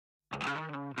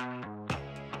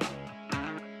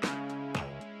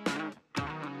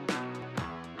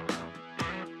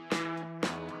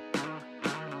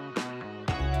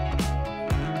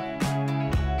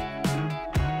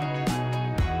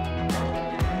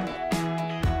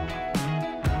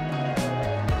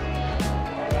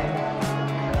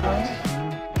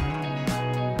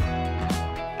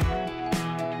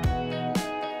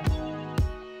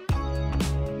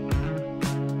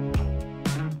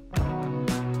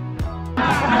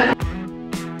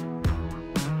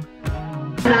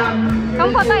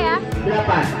Kamu foto ya? 8,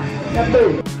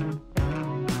 1.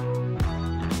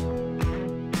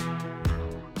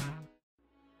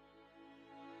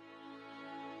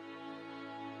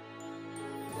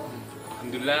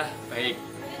 Alhamdulillah baik,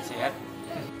 sehat.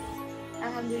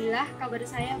 Alhamdulillah kabar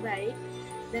saya baik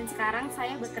dan sekarang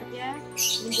saya bekerja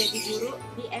menjadi guru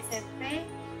di SMP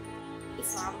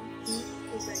Islam di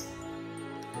Ubud.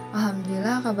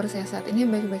 Alhamdulillah kabar saya saat ini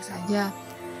baik-baik saja.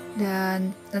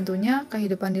 Dan tentunya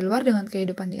kehidupan di luar dengan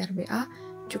kehidupan di RBA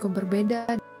cukup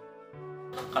berbeda.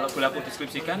 Kalau boleh aku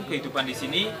deskripsikan, kehidupan di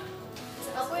sini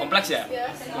kompleks ya.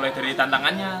 Mulai dari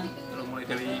tantangannya, terus mulai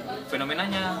dari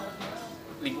fenomenanya,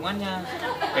 lingkungannya,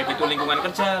 baik itu lingkungan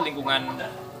kerja, lingkungan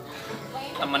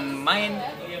teman main,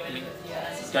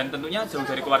 dan tentunya jauh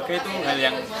dari keluarga itu hal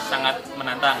yang sangat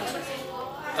menantang.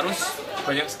 Terus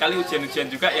banyak sekali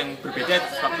ujian-ujian juga yang berbeda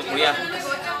waktu kuliah.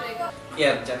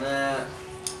 Ya, rencana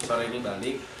sore ini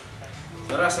balik.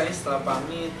 So, rasanya setelah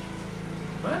pamit,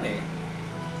 mana ya?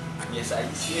 Biasa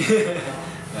aja sih.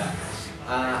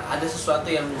 Nah, ada sesuatu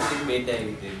yang mungkin beda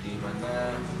gitu, di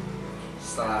mana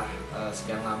setelah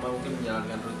sekian lama mungkin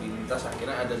menjalankan rutinitas,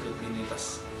 akhirnya ada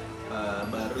rutinitas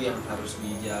baru yang harus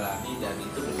dijalani dan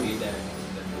itu berbeda gitu.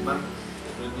 Dan memang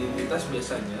rutinitas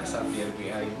biasanya saat di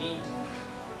RBA ini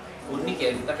unik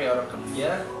ya, kita kayak orang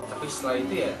kerja, tapi setelah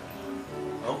itu ya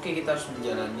oke, kita harus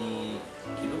menjalani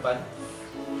kehidupan.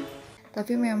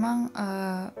 Tapi memang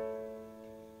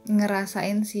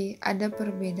ngerasain sih ada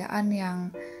perbedaan yang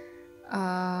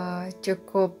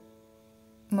cukup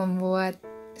membuat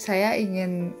saya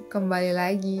ingin kembali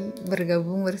lagi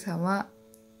bergabung bersama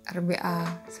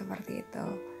RBA seperti itu.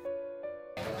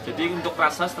 Jadi untuk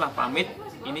rasa setelah pamit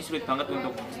ini sulit banget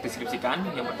untuk dideskripsikan.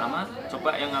 Yang pertama,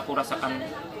 coba yang aku rasakan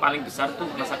paling besar tuh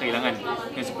rasa kehilangan.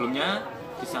 Yang sebelumnya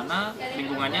di sana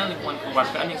lingkungan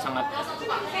keluargaan yang sangat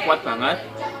kuat banget,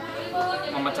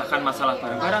 memecahkan masalah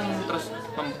bareng-bareng, terus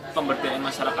pemberdayaan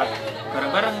masyarakat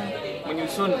bareng-bareng,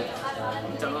 menyusun,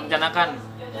 merencanakan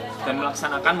dan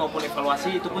melaksanakan maupun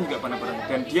evaluasi itu pun juga bareng-bareng.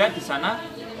 Dan dia di sana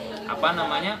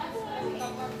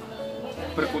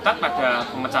berkutat pada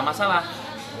pemecah masalah.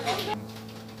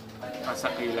 Rasa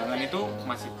kehilangan itu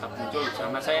masih tetap muncul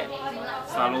karena saya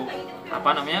selalu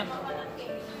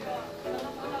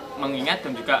mengingat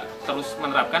dan juga terus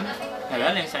menerapkan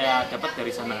hal-hal yang saya dapat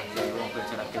dari sana, dari ruang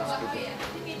belajar seperti itu.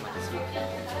 Terima kasih.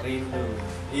 Rindu,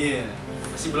 iya,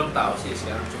 masih belum tahu sih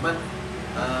sekarang. Cuman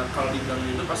kalau dibilang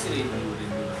rindu pasti rindu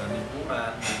dengan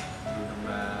lingkungan, rindu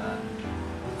dengan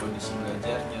kondisi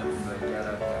belajarnya,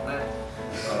 pembelajaran. Karena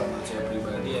kalau menurut saya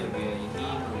pribadi RBA ini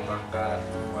merupakan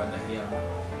wadah yang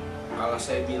kalau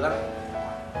saya bilang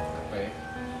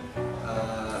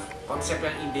konsep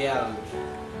yang ideal.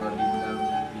 Kalau dibilang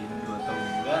rindu atau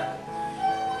enggak,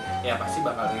 ya pasti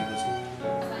bakal rindu sih.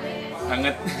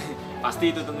 Banget,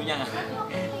 pasti itu tentunya.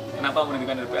 Kenapa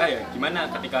merindukan RBA ya? Gimana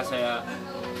ketika saya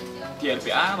di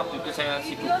RBA, waktu itu saya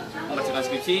sibuk mengerjakan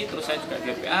skripsi, terus saya juga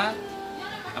di RBA,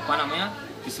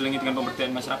 diselingi dengan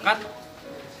pemberdayaan masyarakat,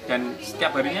 dan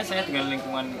setiap harinya saya dengan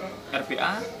lingkungan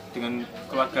RBA, dengan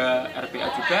keluarga RBA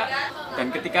juga,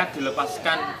 dan ketika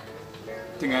dilepaskan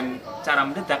dengan cara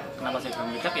mendadak. Kenapa saya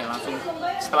bilang mendadak? Ya langsung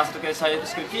setelah saya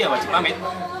skripsi ya wajib pamit.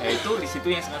 Yaitu di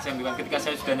situ yang sangat saya rindukan. Ketika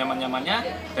saya sudah nyaman-nyamannya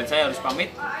dan saya harus pamit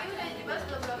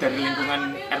dari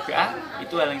lingkungan RBA,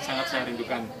 itu hal yang sangat saya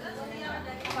rindukan.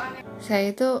 Saya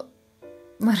itu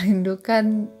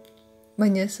merindukan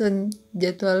menyusun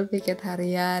jadwal piket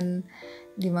harian,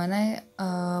 di mana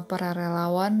para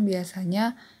relawan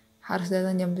biasanya harus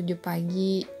datang jam 7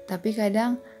 pagi, tapi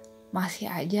kadang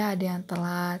masih aja ada yang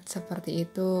telat seperti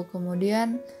itu.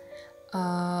 Kemudian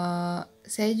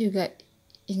saya juga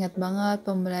ingat banget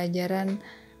pembelajaran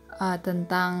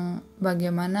tentang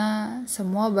bagaimana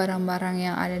semua barang-barang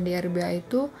yang ada di RBA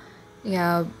itu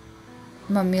ya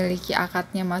memiliki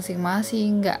akadnya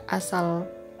masing-masing, nggak asal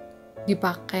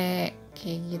dipakai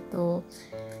kayak gitu.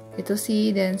 Itu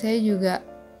sih. Dan saya juga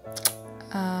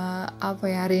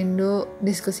rindu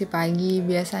diskusi pagi.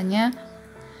 Biasanya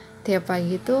tiap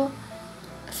pagi tuh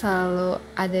selalu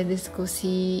ada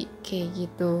diskusi kayak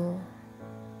gitu.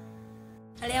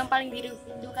 Hal yang paling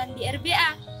dirindukan di RBA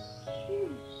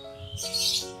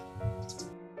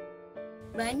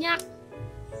banyak.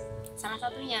 Salah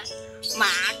satunya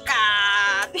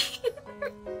makan.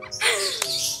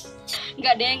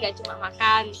 Nggak cuma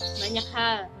makan, banyak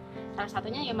hal. Salah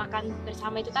satunya ya makan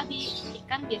bersama itu tadi.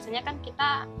 Kan biasanya kan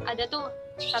kita ada tuh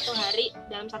satu hari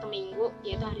dalam satu minggu,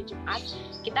 yaitu hari Jumat,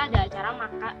 kita ada acara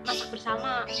masak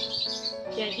bersama.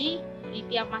 Jadi di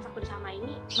tiap masak bersama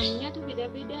ini menunya tuh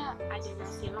beda-beda. Ada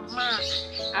nasi lemak,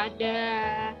 ada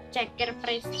ceker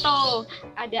presto,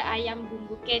 ada ayam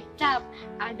bumbu kecap,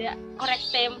 ada korek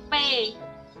tempe,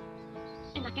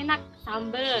 enak-enak,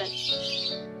 sambal.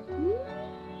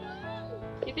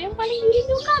 Itu yang paling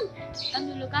dirindukan. Kan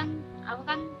dulu kan aku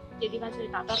kan jadi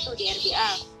fasilitator tuh di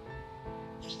RBA.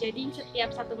 Jadi setiap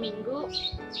 1 minggu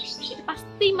itu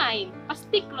pasti main,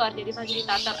 pasti keluar jadi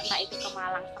fasilitator, entah itu ke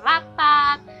Malang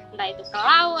Selatan, entah itu ke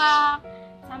Lawang,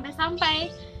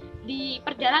 sampai-sampai di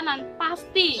perjalanan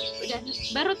pasti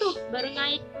baru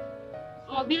naik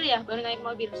mobil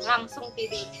langsung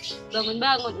tidur, bangun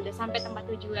udah sampai tempat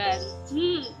tujuan.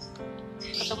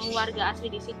 Ketemu warga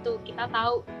asli di situ, kita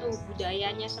tahu tuh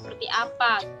budayanya seperti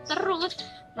apa, terus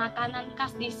makanan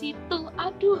khas di situ,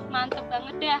 aduh mantep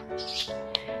banget dah.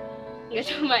 Nggak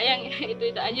cuma yang itu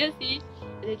aja sih,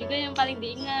 ada juga yang paling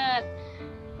diingat,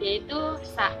 yaitu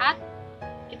saat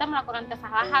kita melakukan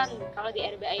kesalahan. Kalau di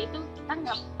RBA itu kita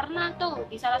nggak pernah tuh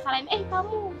disalah-salahin,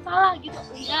 kamu salah gitu,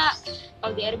 enggak.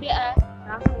 Kalau di RBA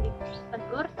langsung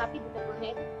ditegur, tapi ditegurnya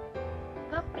itu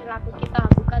ke perilaku kita,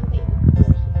 bukan ke individu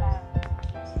kita.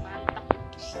 Mantap,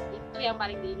 itu yang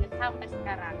paling diingat sampai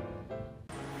sekarang.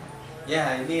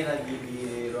 Ya, ini lagi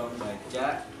di ruang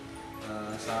baca,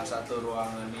 salah satu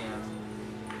ruangan yang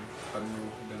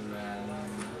penuh dengan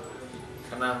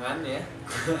kenangan ya.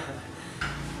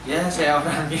 Ya, saya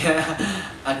orangnya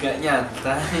agak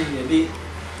nyantai, jadi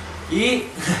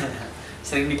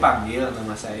sering dipanggil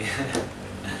nama saya.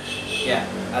 Ya,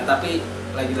 tapi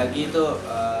lagi-lagi itu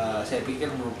saya pikir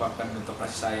merupakan bentuk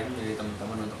kasih sayang dari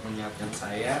teman-teman untuk mengingatkan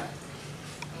saya.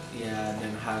 Ya,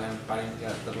 dan hal yang paling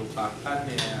gak terlupakan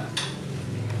ya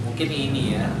mungkin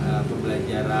ini ya,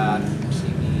 pembelajaran di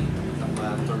sini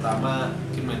teman-teman, terutama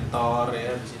mungkin mentor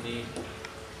ya di sini.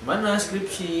 Mana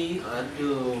skripsi?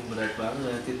 Aduh, berat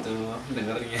banget itu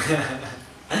dengarnya.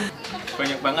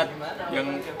 Banyak banget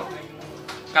yang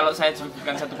kalau saya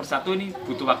sebutkan satu persatu ini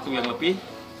butuh waktu yang lebih.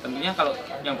 Tentunya kalau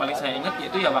yang paling saya ingat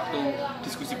yaitu ya waktu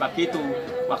diskusi pagi itu,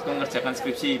 waktu mengerjakan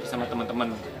skripsi bersama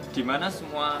teman-teman, di mana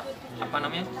semua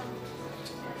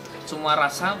semua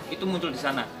rasa itu muncul di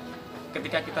sana.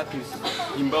 Ketika kita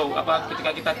dihimbau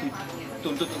ketika kita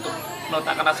dituntut untuk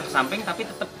meletakkan rasa ke samping, tapi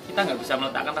tetap kita nggak bisa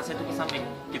meletakkan rasa itu ke samping.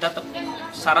 Kita tetap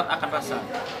syarat akan rasa.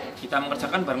 Kita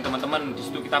mengerjakan bareng teman-teman, di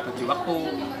situ kita bagi waktu,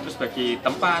 terus bagi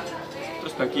tempat,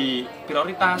 terus bagi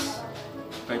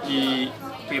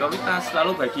prioritas,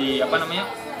 lalu bagi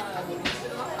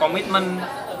komitmen.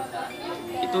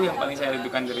 Itu yang paling saya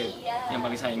rindukan dari, yang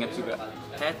paling saya ingat juga.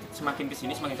 Saya semakin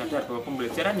kesini semakin sadar bahwa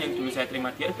pembelajaran yang dulu saya terima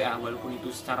di RBA, walaupun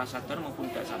itu secara sadar maupun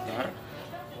tidak sadar,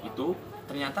 itu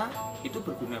ternyata itu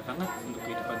berguna banget untuk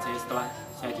kehidupan saya setelah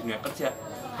saya di dunia kerja.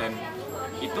 Dan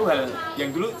itu hal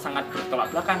yang dulu sangat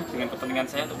bertolak belakang dengan kepentingan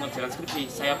saya untuk mengerjakan skripsi.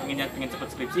 Saya pengen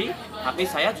cepat skripsi, tapi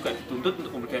saya juga dituntut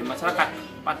untuk pemberdayaan masyarakat.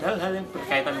 Padahal hal yang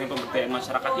berkaitan dengan pemberdayaan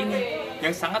masyarakat ini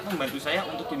yang sangat membantu saya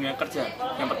untuk di dunia kerja.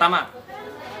 Yang pertama,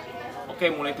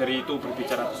 mulai dari itu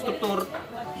berbicara struktur,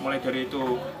 mulai dari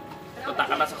itu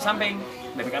letakkan rasa ke samping,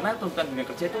 dan karena tuntutan dunia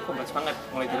kerja itu kompleks banget,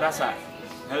 mulai dari rasa,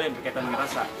 hal yang berkaitan dengan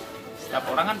rasa. Setiap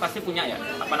orang kan pasti punya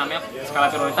skala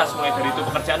prioritas, mulai dari itu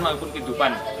pekerjaan maupun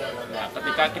kehidupan. Nah,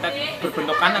 ketika kita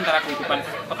berbentukan antara kehidupan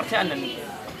pekerjaan dan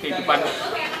kehidupan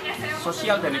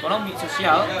sosial dan ekonomi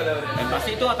sosial, dan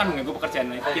pasti itu akan mengganggu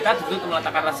pekerjaan. Kita dituntut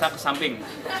meletakkan rasa ke samping,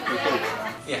 seperti itu.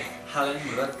 Ya, hal yang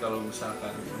berat kalau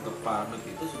misalkan untuk Pamit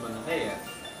itu sebenarnya ya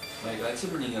baik lagi sih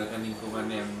meninggalkan lingkungan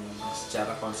yang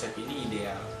secara konsep ini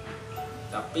ideal.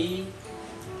 Tapi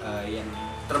yang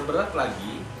terberat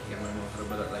lagi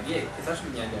ya kita harus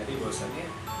menyadari bahwasannya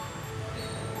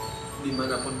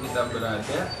dimanapun kita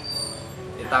berada,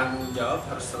 ya tanggung jawab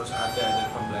harus terus ada dan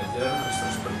pembelajaran harus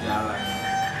terus berjalan.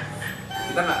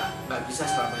 Kita nggak bisa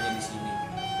selamanya di sini,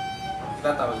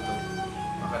 kita tahu itu.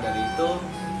 Maka dari itu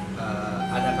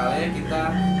ada kalanya kita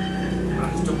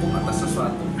merasa cukup atas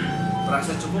sesuatu.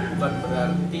 Merasa cukup bukan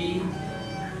berarti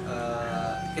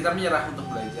kita menyerah untuk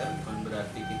belajar, bukan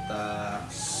berarti kita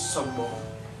sombong,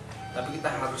 tapi kita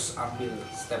harus ambil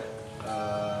step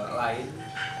lain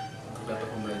untuk dapat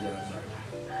pembelajaran baru.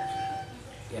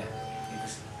 Ya, itu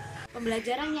sih.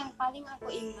 Pembelajaran yang paling aku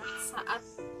ingat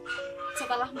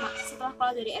setelah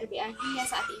keluar dari RBA hingga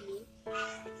saat ini,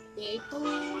 yaitu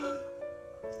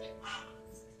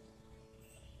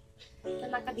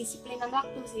tentang kedisiplinan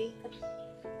waktu sih.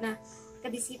 Nah,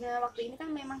 kedisiplinan waktu ini kan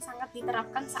memang sangat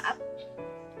diterapkan saat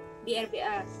di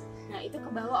RBA. Nah, itu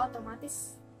kebawa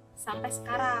otomatis sampai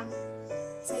sekarang,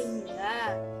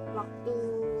 sehingga waktu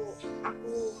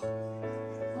aku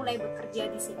mulai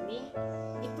bekerja di sini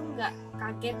itu nggak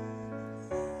kaget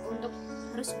untuk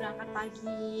harus berangkat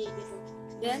pagi gitu.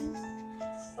 Dan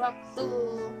waktu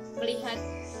melihat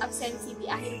absensi di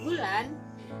akhir bulan,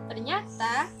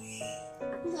 ternyata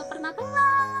aku nggak pernah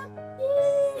telat.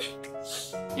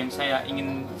 Yang saya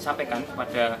ingin sampaikan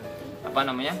kepada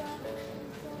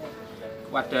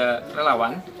kepada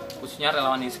relawan, khususnya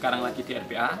relawan yang sekarang lagi di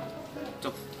RBA,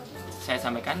 saya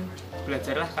sampaikan,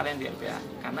 belajarlah kalian di RBA,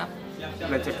 karena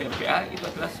belajar di RBA itu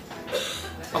adalah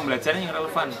pembelajaran yang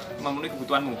relevan, memenuhi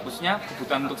kebutuhanmu, khususnya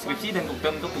kebutuhan untuk skripsi dan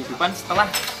kebutuhan untuk kehidupan setelah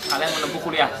kalian menempuh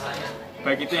kuliah,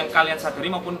 baik itu yang kalian sadari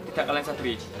maupun tidak kalian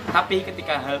sadari. Tapi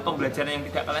ketika hal pembelajaran yang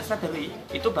tidak kalian sadari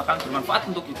itu bakal bermanfaat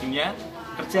untuk di dunia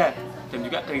kerja dan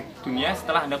juga ke dunia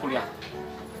setelah Anda kuliah.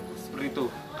 Seperti itu.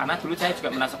 Karena dulu saya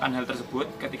juga merasakan hal tersebut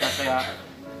ketika saya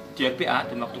di RBA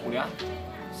dan waktu kuliah.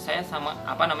 Saya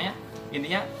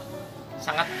intinya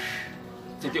sangat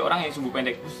jadi orang yang sumbu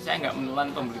pendek. Saya nggak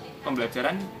menelan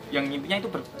pembelajaran yang intinya itu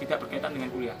tidak berkaitan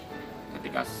dengan kuliah.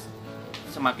 Ketika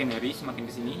semakin hari semakin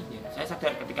kesini, saya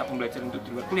sadar ketika pembelajaran itu di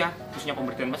luar kuliah, khususnya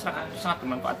pemberdayaan masyarakat, itu sangat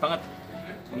bermanfaat banget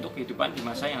untuk kehidupan di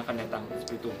masa yang akan datang.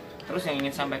 Seperti itu. Terus yang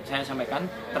ingin saya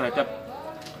sampaikan terhadap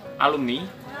alumni,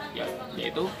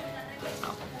 yaitu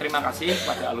terima kasih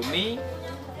kepada alumni.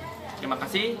 Terima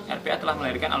kasih RBA telah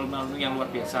melahirkan alumni-alumni yang luar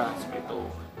biasa seperti itu.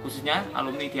 Khususnya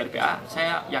alumni di RBA,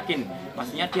 saya yakin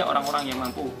pastinya dia orang-orang yang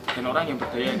mampu dan orang yang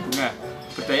berdaya guna.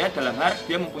 Berdaya dalam hal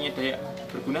dia mempunyai daya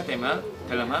berguna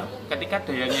dalam hal ketika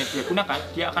dayanya dia gunakan,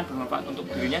 dia akan bermanfaat untuk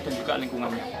dirinya dan juga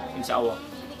lingkungannya. Insya Allah.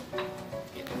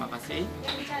 Oke, terima kasih.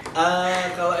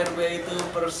 Kalau RBA itu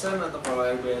person atau kalau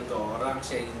RBA itu orang,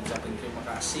 saya ingin ucapin terima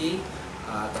kasih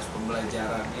atas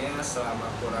pembelajarannya selama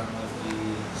kurang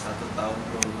lebih 1 tahun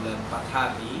 2 bulan 4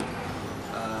 hari,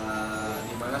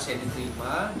 di mana saya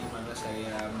diterima, di mana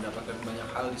saya mendapatkan banyak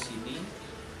hal di sini,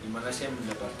 di mana saya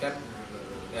mendapatkan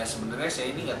sebenarnya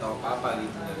saya ini nggak tahu apa-apa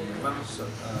gitu, dan memang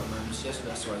manusia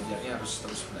sudah sewajarnya harus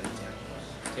terus belajar.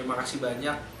 Terima kasih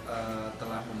banyak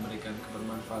telah memberikan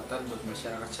kebermanfaatan buat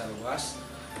masyarakat secara luas.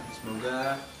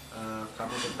 Semoga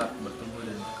kamu tetap bertumbuh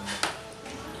dan berkembang.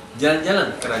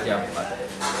 Jalan-jalan ke Raja Ampat.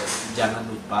 Jangan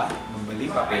lupa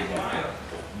membeli papeda.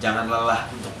 Jangan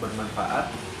lelah untuk bermanfaat,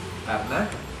 karena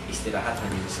istirahat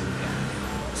hanya di surga.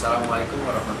 Assalamualaikum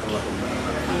warahmatullahi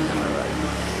wabarakatuh.